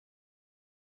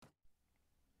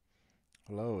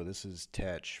Hello, this is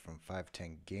Tech from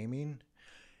 510 Gaming,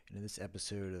 and in this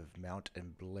episode of Mount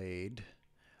and Blade,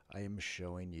 I am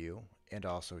showing you, and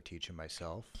also teaching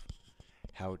myself,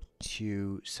 how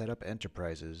to set up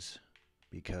enterprises,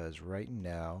 because right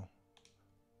now,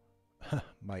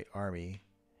 my army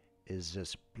is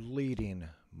just bleeding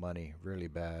money really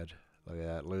bad. Look at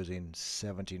that, losing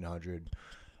 1,700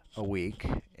 a week,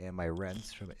 and my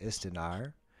rents from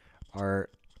Istanar are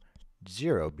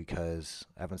zero because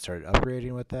I haven't started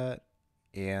upgrading with that,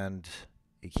 and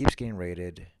it keeps getting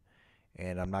raided.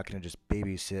 And I'm not going to just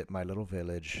babysit my little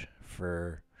village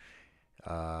for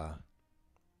uh,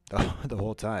 the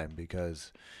whole time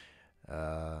because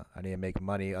I need to make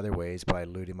money other ways by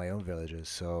looting my own villages.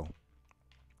 So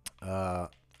uh,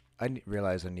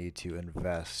 realize I need to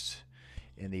invest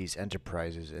in these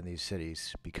enterprises in these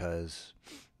cities because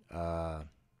uh,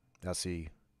 that's the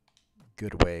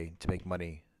good way to make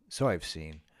money. So I've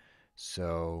seen.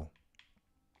 So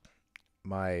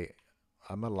my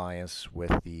I'm alliance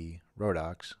with the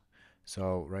Rodox.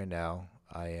 So right now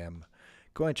I am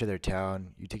going to their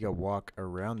town. You take a walk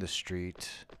around the street,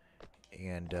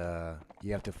 and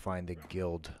you have to find the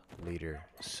guild leader.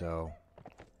 So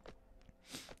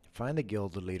find the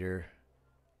guild leader,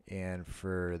 and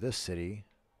for this city,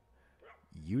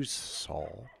 use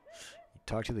Saul. You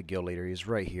talk to the guild leader. He's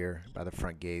right here by the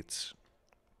front gates.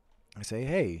 I say,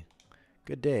 "Hey,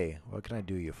 good day. What can I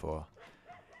do you for?"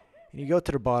 And you go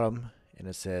to the bottom, and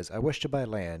it says, "I wish to buy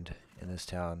land in this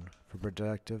town for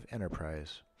productive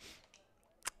enterprise."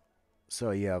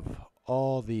 So you have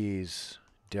all these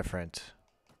different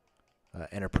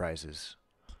enterprises,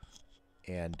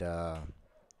 and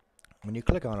when you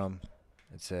click on them,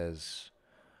 it says,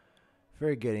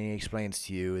 very good, and he explains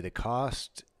to you the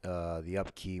cost, the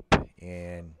upkeep,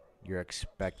 and your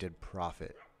expected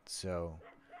profit. So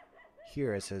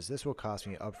here it says, this will cost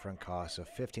me upfront costs of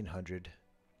 1,500,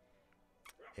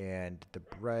 and the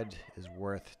bread is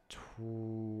worth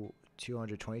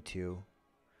 222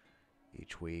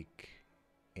 each week,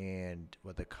 and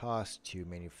what the cost to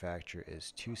manufacture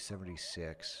is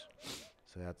 276,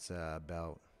 so that's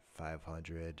about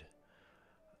 500,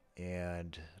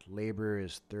 and labor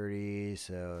is 30,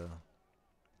 so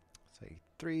it's like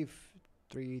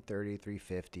 330,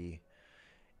 350,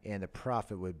 and the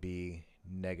profit would be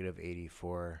negative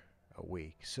 84 a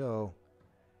week. So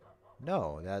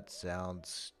no, that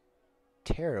sounds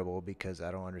terrible because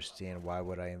I don't understand why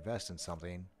would I invest in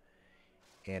something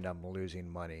and I'm losing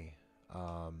money.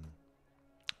 Um,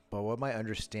 but what my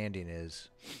understanding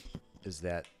is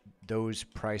that those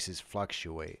prices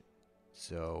fluctuate.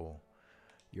 So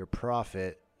your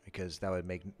profit, because that would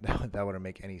make that wouldn't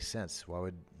make any sense. Why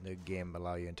would the game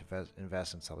allow you to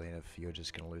invest in something if you're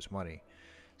just going to lose money?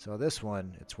 So this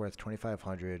one, it's worth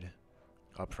 2,500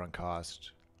 upfront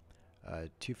cost,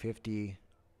 250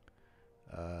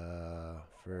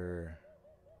 for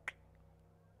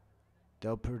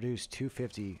they'll produce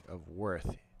 250 of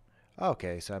worth.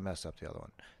 Okay, so I messed up the other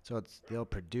one. So they'll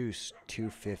produce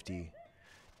 250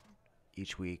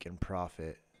 each week in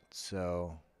profit.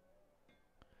 So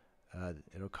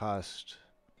it'll cost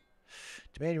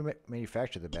to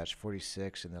manufacture the batch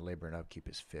 46, and the labor and upkeep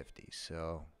is 50.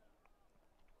 So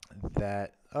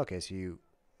that okay. So you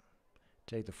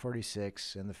take the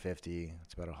 46 and the 50.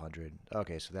 It's about 100.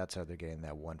 Okay, so that's how they're getting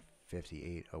that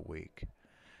 158 a week.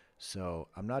 So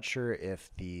I'm not sure if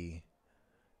the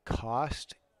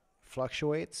cost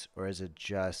fluctuates or is it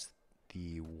just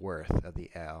the worth of the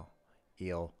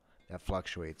eel that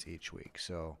fluctuates each week.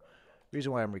 So the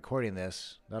reason why I'm recording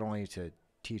this, not only to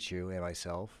teach you and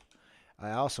myself,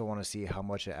 I also want to see how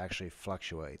much it actually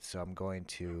fluctuates. So I'm going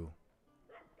to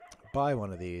buy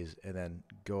one of these and then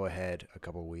go ahead a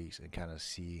couple weeks and kind of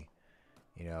see,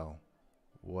 you know,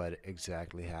 what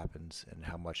exactly happens and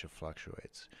how much it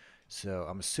fluctuates. So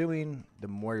I'm assuming the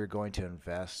more you're going to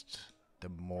invest, the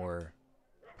more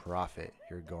profit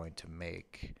you're going to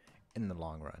make in the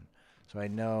long run. So I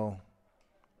know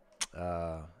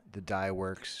the dye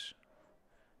works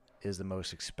is the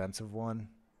most expensive one,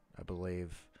 I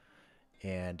believe.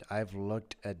 And I've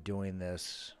looked at doing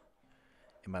this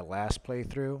in my last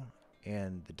playthrough,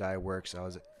 and the dye works, I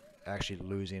was actually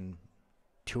losing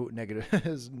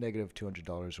negative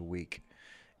 $200 a week.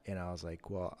 And I was like,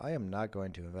 well, I am not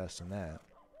going to invest in that.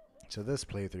 So this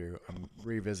playthrough, I'm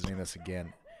revisiting this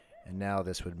again, and now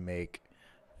this would make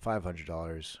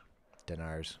 $500,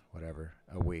 dinars, whatever,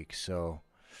 a week. So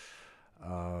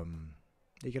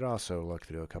you could also look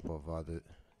through a couple of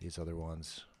these other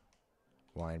ones.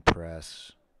 Wine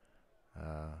press,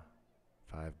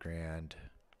 5 grand.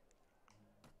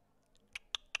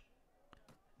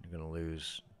 You're gonna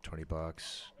lose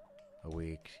 $20. a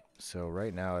week. So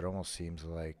right now it almost seems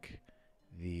like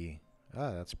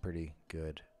that's pretty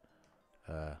good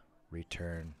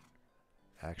return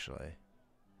actually.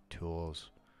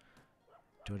 Tools,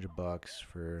 $200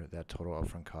 for that total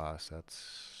upfront cost.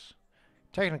 That's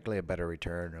technically a better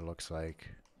return. It looks like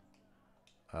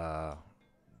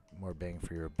more bang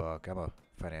for your buck. I'm a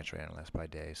financial analyst by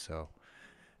day, so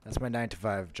that's my 9 to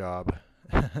 5 job.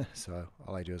 So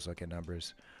all I do is look at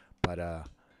numbers. But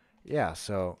yeah,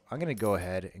 so I'm gonna go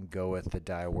ahead and go with the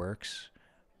die works,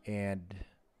 and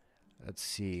let's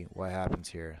see what happens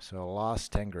here. So I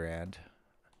lost 10 grand,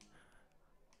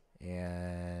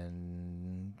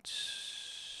 and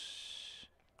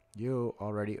you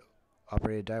already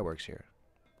operated die works here.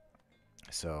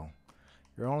 So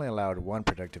you're only allowed one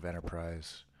productive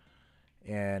enterprise,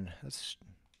 and let's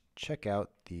check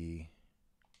out the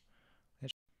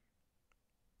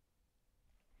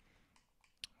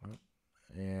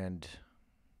and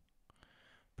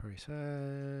party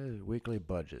size, weekly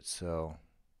budget. So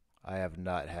I have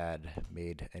not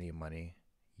made any money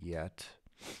yet,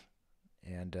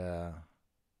 and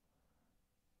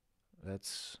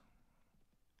let's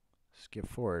skip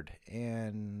forward.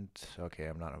 And okay,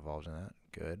 I'm not involved in that.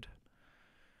 Good.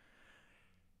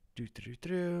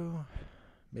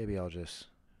 Maybe I'll just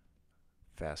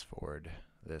fast forward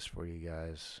this for you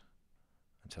guys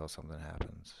until something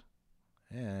happens.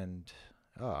 And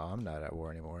I'm not at war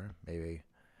anymore. Maybe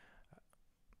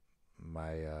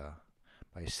my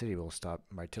my city will stop.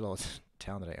 My little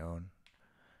town that I own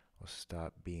will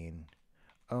stop being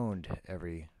owned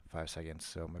every 5 seconds.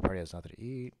 So my party has nothing to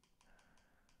eat.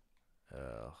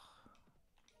 Ugh,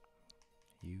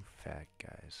 you fat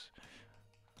guys.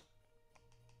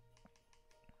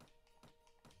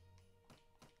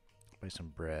 Buy some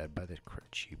bread. Buy the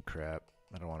cheap crap.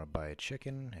 I don't want to buy a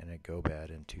chicken and it go bad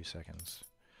in 2 seconds.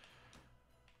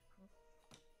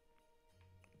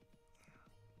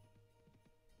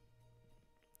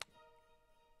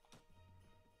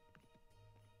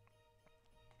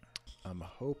 I'm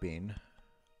hoping.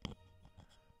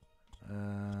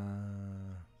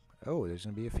 Oh, there's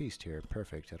gonna be a feast here.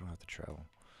 Perfect. I don't have to travel.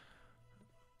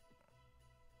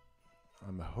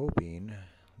 I'm hoping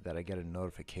that I get a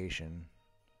notification.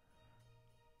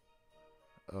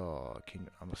 Oh,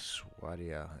 I'm a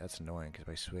Swadia. That's annoying because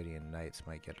my Swadian knights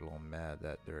might get a little mad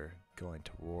that they're going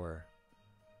to war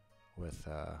with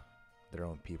their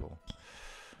own people.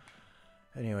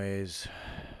 Anyways,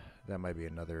 that might be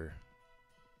another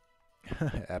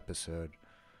episode.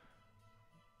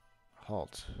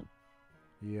 Halt.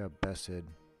 You have bested,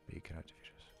 but you cannot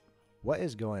defeat us. What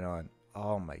is going on?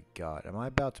 Oh my god. Am I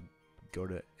about to go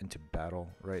into battle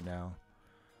right now?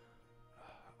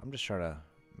 I'm just trying to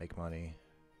make money.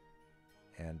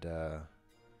 And,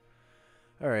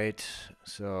 alright.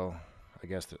 So, I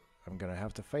guess that I'm gonna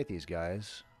have to fight these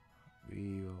guys.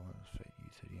 We will fight you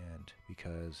to the end.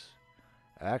 Because,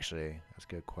 actually, that's a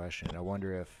good question. I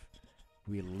wonder if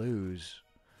we lose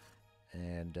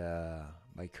and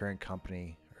my current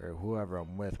company or whoever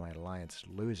I'm with, my alliance,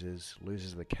 loses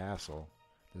the castle,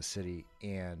 the city,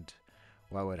 and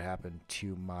what would happen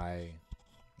to my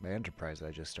enterprise that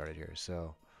I just started here.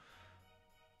 So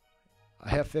I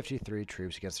have 53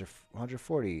 troops against their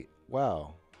 140.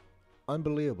 Wow,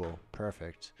 unbelievable,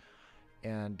 perfect.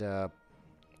 And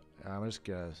I'm just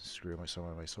gonna screw some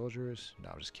of my soldiers. No,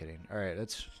 I'm just kidding. All right,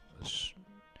 let's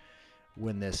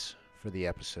win this for the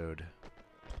episode.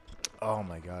 Oh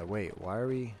my god, wait, why are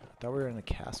we... I thought we were in the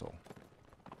castle.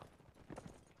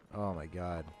 Oh my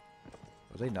god.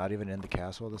 Was they not even in the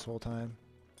castle this whole time?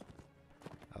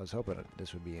 I was hoping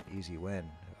this would be an easy win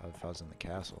if I was in the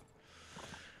castle.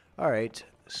 Alright,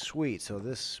 sweet, so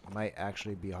this might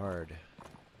actually be hard.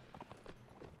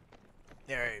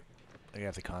 Alright, I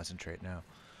have to concentrate now.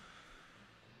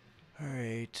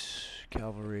 Alright,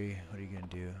 cavalry, what are you gonna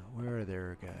do? Where are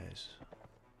their guys?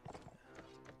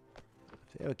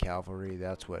 If they have cavalry,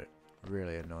 that's what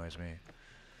really annoys me.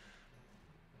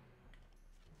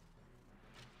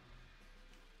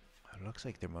 It looks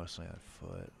like they're mostly on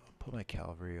foot. I'll put my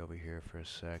cavalry over here for a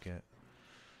second.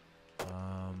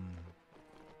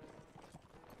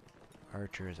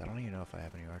 Archers, I don't even know if I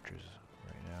have any archers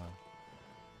right now.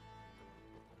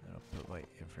 And I'll put my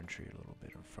infantry a little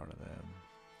bit in front of them.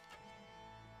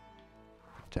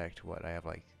 Protect what? I have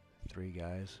like 3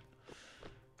 guys.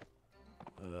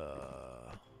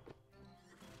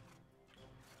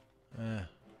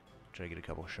 Try to get a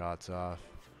couple shots off.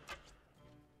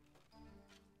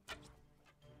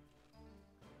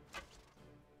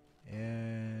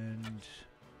 And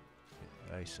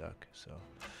I suck, so.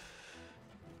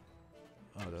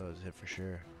 Oh, that was it for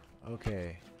sure.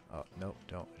 Okay. Oh, nope,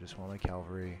 don't. I just want my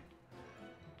cavalry.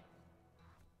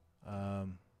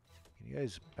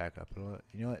 guys back up a little.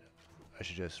 You know what? I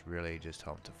should just really just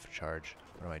tell him to charge.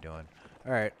 What am I doing?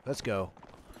 Alright, let's go.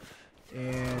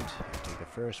 And take the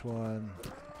first one.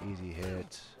 Easy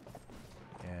hit.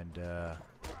 And,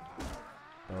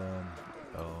 boom,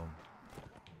 boom,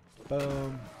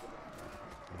 boom.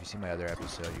 If you see my other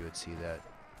episode, you would see that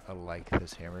I like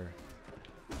this hammer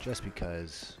just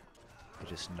because it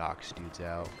just knocks dudes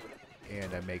out.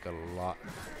 And I make a lot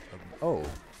of... Oh,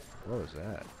 what was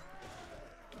that?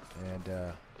 And,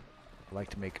 I like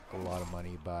to make a lot of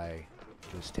money by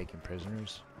just taking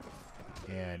prisoners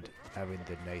and having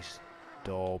the nice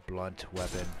dull blunt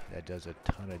weapon that does a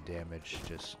ton of damage,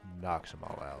 just knocks them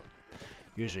all out.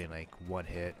 Usually in like one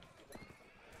hit,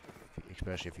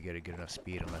 especially if you get a good enough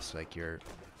speed, unless like you're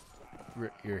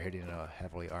hitting a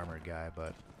heavily armored guy.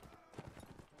 But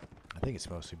I think it's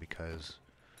mostly because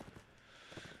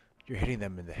you're hitting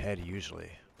them in the head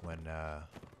usually when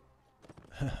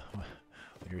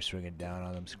when you're swinging down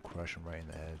on them, crush them right in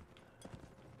the head.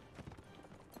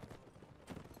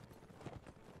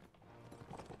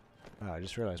 I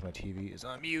just realized my TV is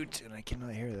on mute and I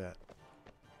cannot hear that.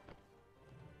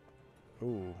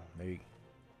 Oh, maybe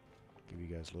give you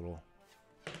guys a little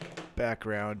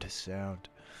background sound.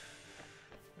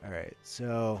 Alright,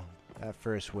 so that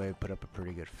first wave put up a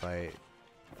pretty good fight.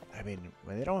 I mean,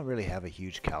 when they don't really have a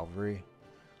huge cavalry,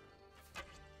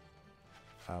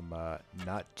 I'm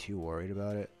not too worried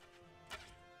about it.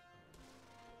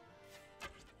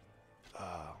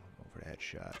 Oh, going for the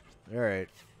headshot. Alright.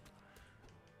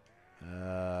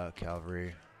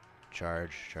 Cavalry.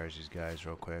 Charge these guys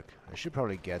real quick. I should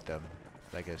probably get them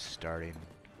like a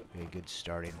good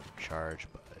starting charge,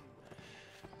 but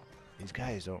these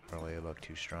guys don't really look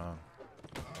too strong.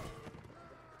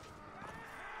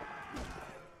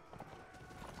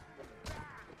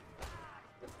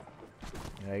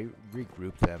 I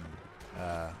regrouped them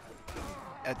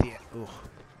at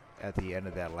the end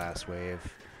of that last wave,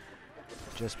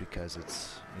 just because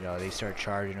it's, you know, they start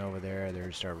charging over there, they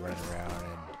start running around,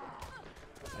 and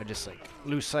I just like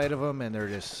lose sight of them, and they're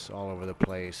just all over the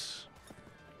place,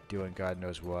 doing God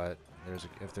knows what.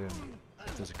 If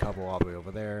there's a couple all the way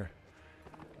over there,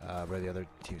 where the other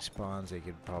team spawns, they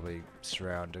could probably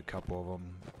surround a couple of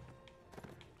them.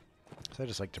 So I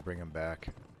just like to bring them back.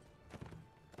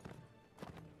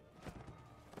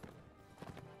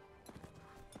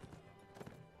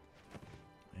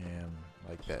 And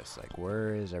like this, like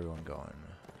where is everyone going?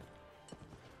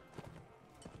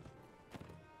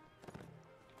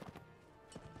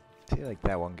 See, like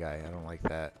that one guy, I don't like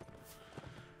that.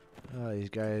 These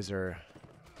guys are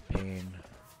a pain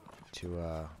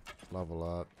to level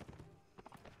up,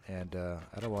 and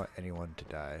I don't want anyone to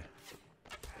die.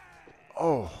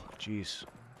 Oh, jeez.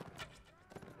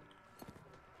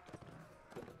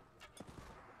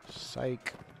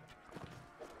 Psych.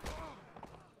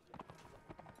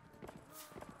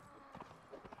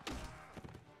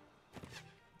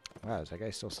 Wow, is that guy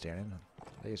still standing?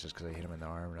 I think it's just because I hit him in the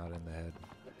arm, not in the head.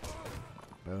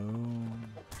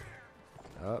 Boom.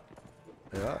 Up.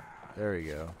 Up. There we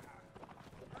go.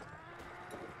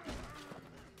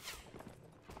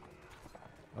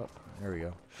 Oh, there we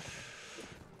go.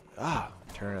 Ah,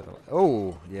 turn at the...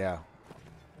 Oh, yeah.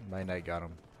 My knight got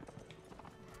him.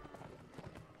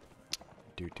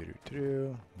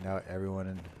 Now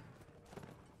everyone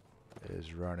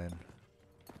is running.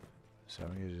 So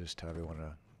I'm going to just tell everyone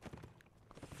to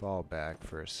fall back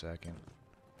for a second.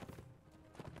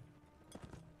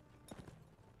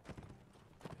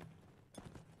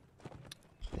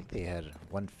 I think they had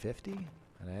 150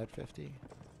 and I had 50.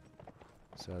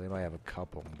 So they might have a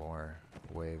couple more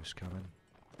waves coming.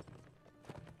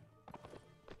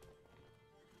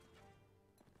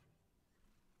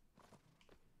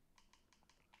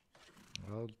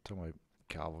 I'll tell my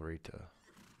cavalry to...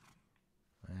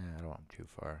 I don't want them too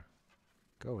far.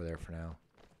 Go over there for now.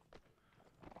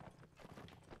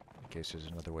 In case there's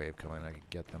another wave coming, I could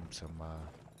get them some...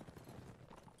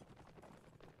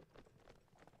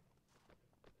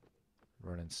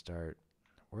 run and start.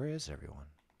 Where is everyone?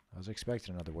 I was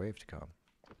expecting another wave to come.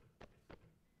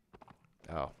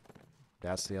 Oh.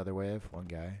 That's the other wave? One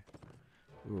guy?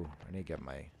 Ooh, I need to get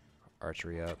my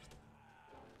archery up.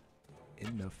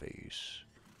 In the face.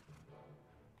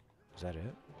 Is that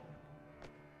it?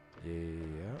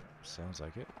 Yeah, sounds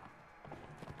like it.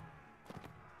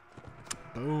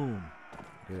 Boom!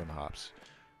 Look at them hops.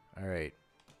 Alright.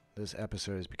 This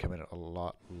episode is becoming a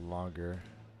lot longer.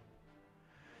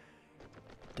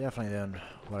 Definitely than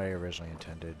what I originally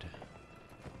intended.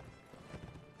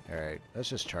 Alright, let's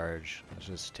just charge. Let's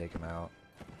just take him out.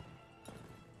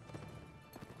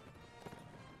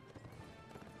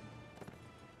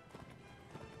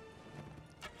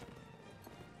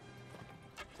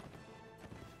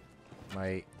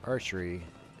 my archery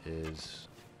is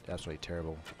absolutely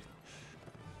terrible.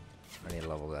 I need to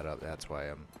level that up. That's why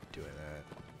I'm doing that.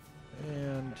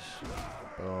 And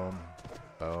boom,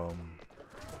 boom,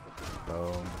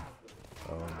 boom,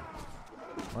 boom.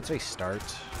 Once I start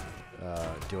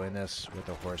doing this with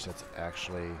a horse that's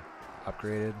actually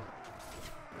upgraded,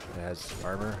 that has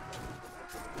armor,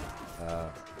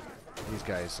 these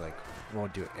guys like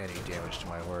won't do any damage to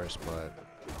my horse, but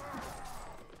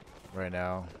right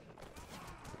now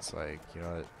it's like, you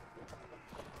know,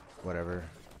 whatever.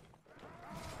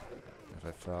 If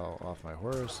I fell off my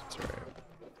horse, it's alright.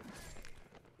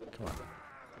 Come on.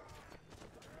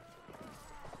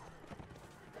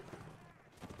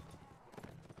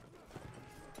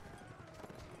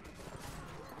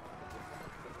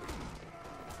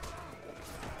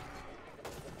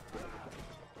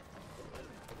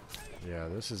 Yeah,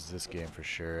 this is this game for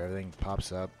sure. Everything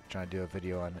pops up, trying to do a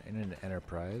video on in an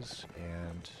enterprise,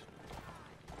 and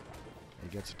it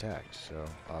gets attacked, so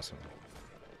awesome.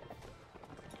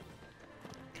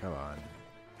 Come on.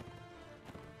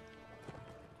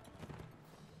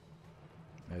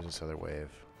 There's this other wave.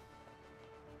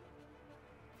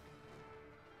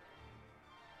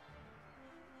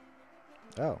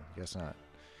 Oh, guess not.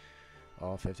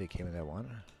 All 50 came in that one.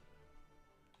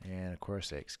 And of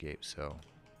course they escaped, so.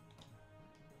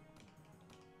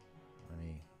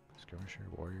 Any skirmisher,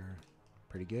 warrior.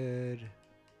 Pretty good.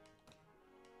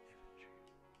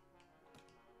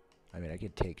 I mean, I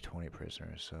could take 20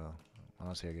 prisoners, so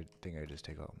honestly, I think I could just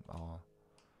take them all.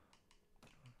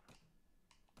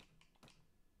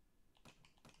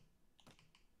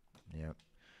 Yep.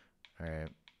 Alright.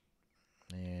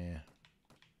 Yeah.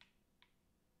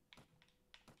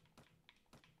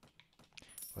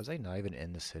 Was I not even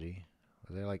in the city?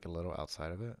 Was I like a little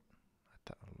outside of it?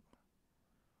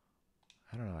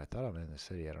 I don't know. I thought I'm in the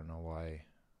city. I don't know why.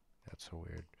 That's so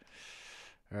weird.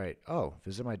 Alright. Oh,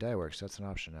 visit my dye works. That's an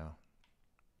option now.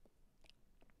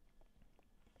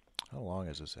 How long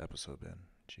has this episode been?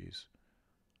 Jeez.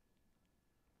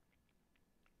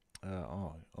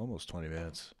 Oh, almost 20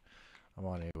 minutes. I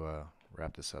want to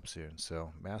wrap this up soon.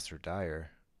 So, Master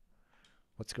Dyer,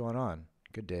 what's going on?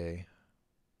 Good day.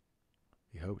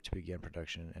 We hope to begin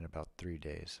production in about 3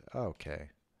 days. Okay.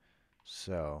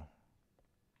 So,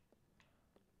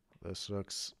 this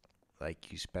looks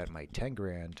like you spent my 10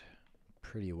 grand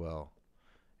pretty well.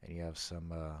 And you have some,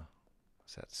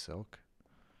 what's that, silk?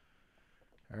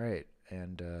 Alright,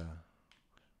 and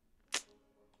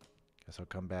guess I'll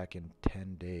come back in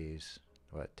 10 days.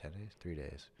 What, 10 days? 3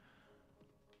 days.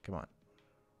 Come on.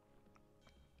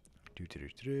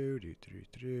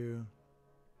 Do.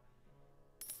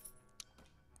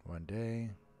 1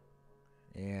 day.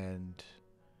 And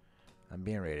I'm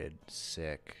being rated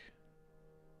sick.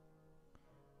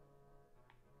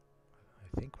 I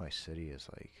think my city is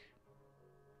like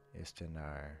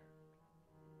Istanar.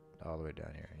 All the way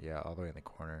down here. Yeah, all the way in the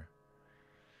corner.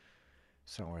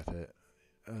 It's not worth it.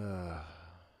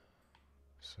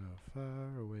 So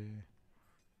far away.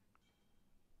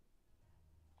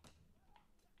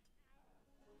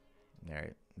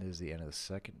 Alright, this is the end of the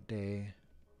second day.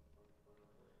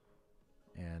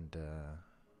 And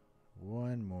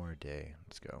one more day.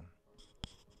 Let's go.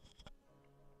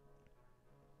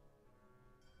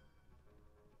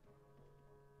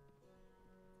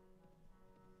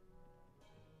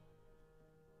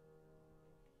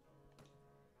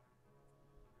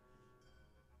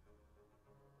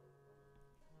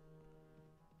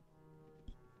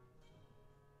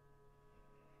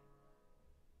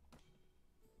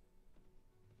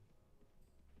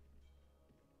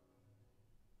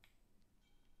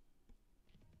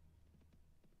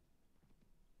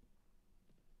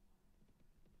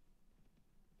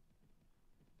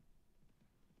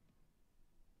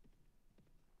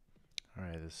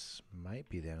 Alright, this might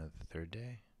be the end of the third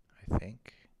day, I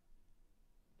think.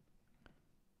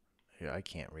 Yeah, I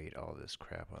can't read all this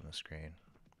crap on the screen.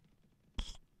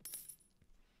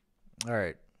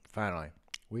 Alright, finally.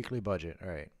 Weekly budget.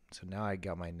 Alright, so now I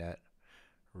got my net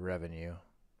revenue.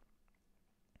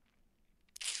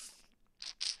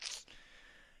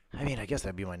 I mean, I guess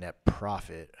that'd be my net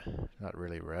profit. Not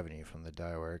really revenue from the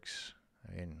dye works.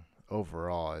 I mean,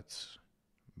 overall, it's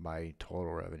my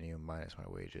total revenue minus my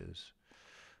wages.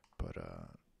 But,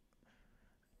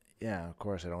 yeah, of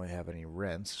course, I don't have any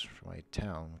rents for my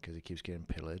town because it keeps getting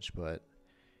pillaged. But,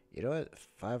 you know what?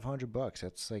 $500,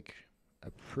 that's like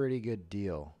a pretty good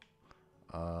deal.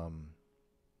 One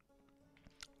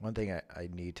thing I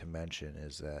need to mention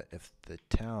is that if the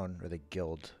town or the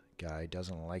guild guy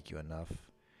doesn't like you enough,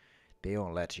 they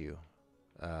won't let you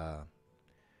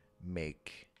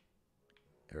make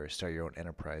or start your own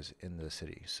enterprise in the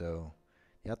city. So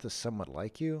You have to somewhat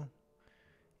like you.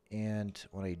 And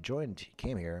when I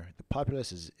came here, the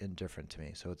populace is indifferent to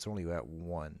me, so it's only at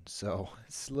 1. So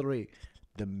it's literally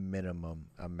the minimum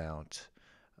amount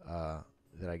uh,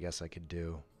 that I guess I could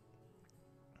do.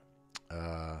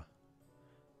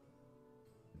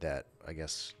 That I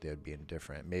guess they would be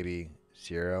indifferent. Maybe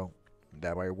 0,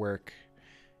 that might work.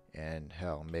 And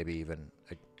hell, maybe even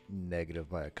a negative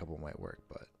by a couple might work,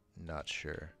 but not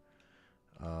sure.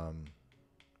 Um,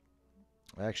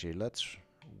 Actually, let's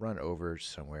run over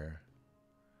somewhere.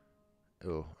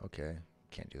 Oh, okay.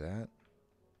 Can't do that.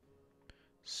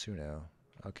 Suno.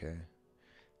 Okay.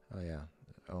 Oh, yeah.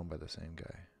 Owned by the same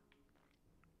guy.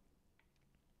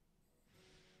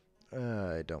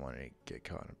 I don't want to get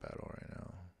caught in a battle right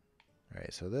now.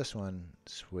 Alright, so this one,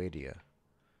 Swadia.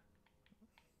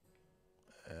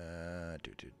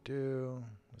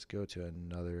 Let's go to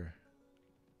another.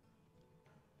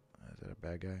 Is that a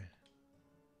bad guy?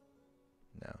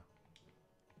 No.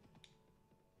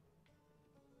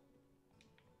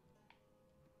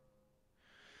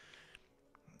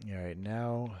 Alright,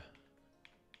 now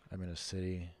I'm in a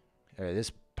city. Alright,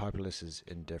 this populace is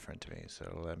indifferent to me,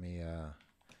 so let me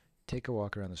take a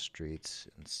walk around the streets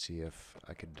and see if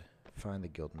I could find the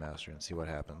guild master and see what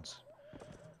happens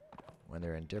when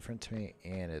they're indifferent to me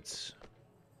and it's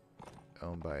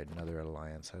owned by another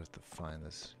alliance. I have to find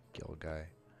this guild guy.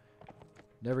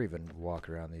 Never even walk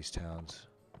around these towns.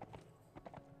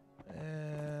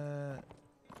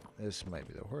 This might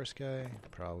be the horse guy,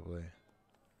 probably.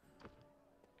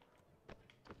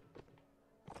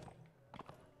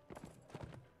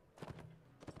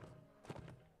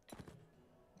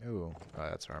 Ooh, oh,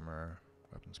 that's armor,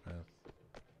 weaponsmith.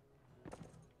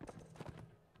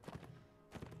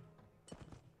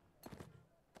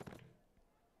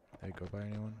 Did I go by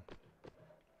anyone?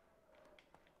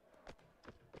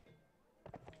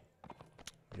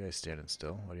 You guys standing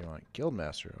still? What do you want?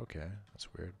 Guildmaster. Okay,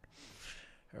 that's weird.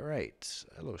 Alright.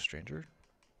 Hello, stranger.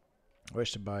 I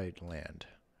wish to buy land.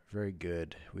 Very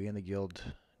good. We in the guild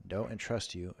don't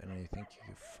entrust you, and I think you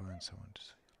can find someone to...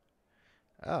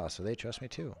 Ah, so they trust me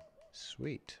too.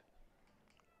 Sweet.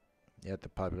 Yet the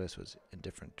populace was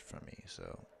indifferent from me,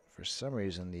 so for some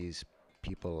reason these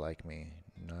people like me.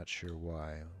 Not sure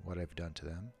why, what I've done to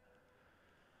them.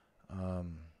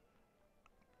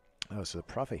 Oh, so the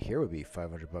profit here would be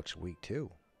 500 bucks a week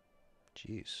too.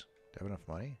 Jeez, do I have enough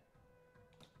money?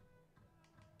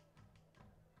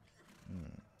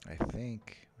 I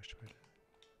think.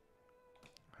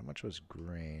 How much was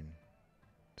grain?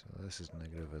 So this is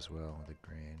negative as well, the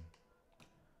grain.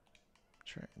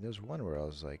 There's one where I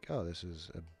was like, oh, this is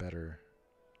a better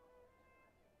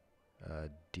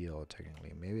deal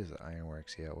technically. Maybe it's the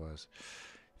ironworks. Yeah, it was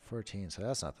 14. So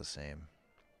that's not the same.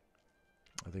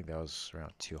 I think that was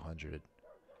around 200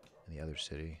 in the other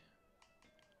city.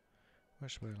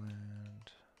 Where's my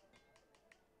land?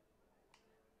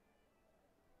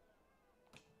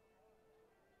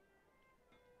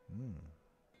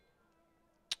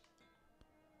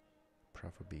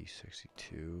 Profit be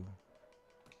 62.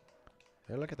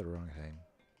 Did I look at the wrong thing?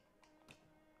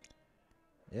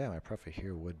 Yeah, my profit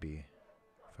here would be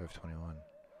 521.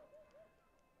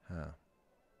 Huh.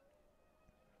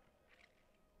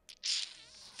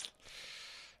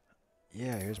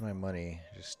 Yeah, here's my money.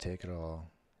 Just take it all.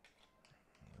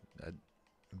 I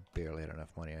barely had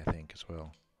enough money, I think, as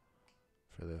well,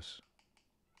 for this.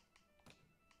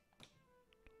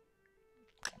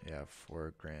 Yeah,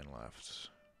 4 grand left.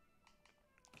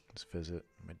 Let's visit.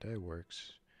 My dad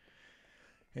works.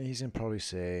 And he's gonna probably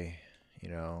say,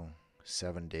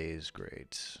 7 days,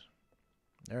 great.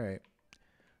 Alright.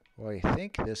 Well, I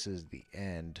think this is the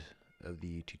end of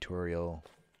the tutorial.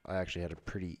 I actually had a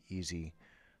pretty easy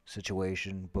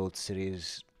situation. Both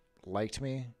cities liked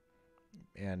me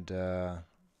and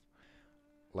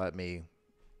let me,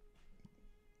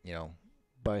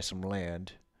 buy some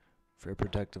land for a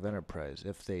protective enterprise.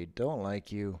 If they don't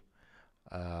like you,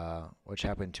 which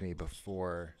happened to me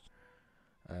before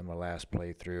my last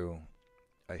playthrough,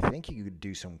 I think you could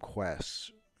do some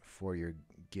quests for your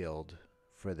guild,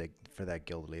 for that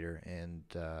guild leader, and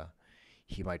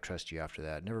he might trust you after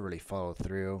that. Never really followed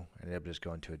through. I ended up just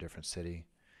going to a different city.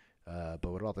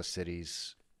 But with all the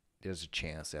cities, there's a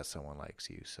chance that someone likes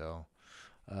you. So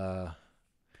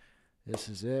this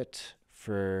is it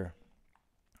for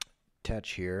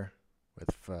Tetch here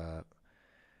with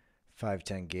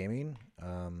 510 Gaming.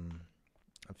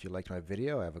 If you liked my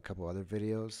video, I have a couple other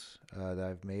videos that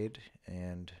I've made,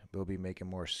 and we'll be making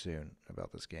more soon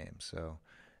about this game. So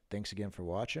thanks again for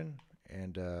watching,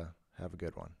 and have a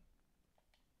good one.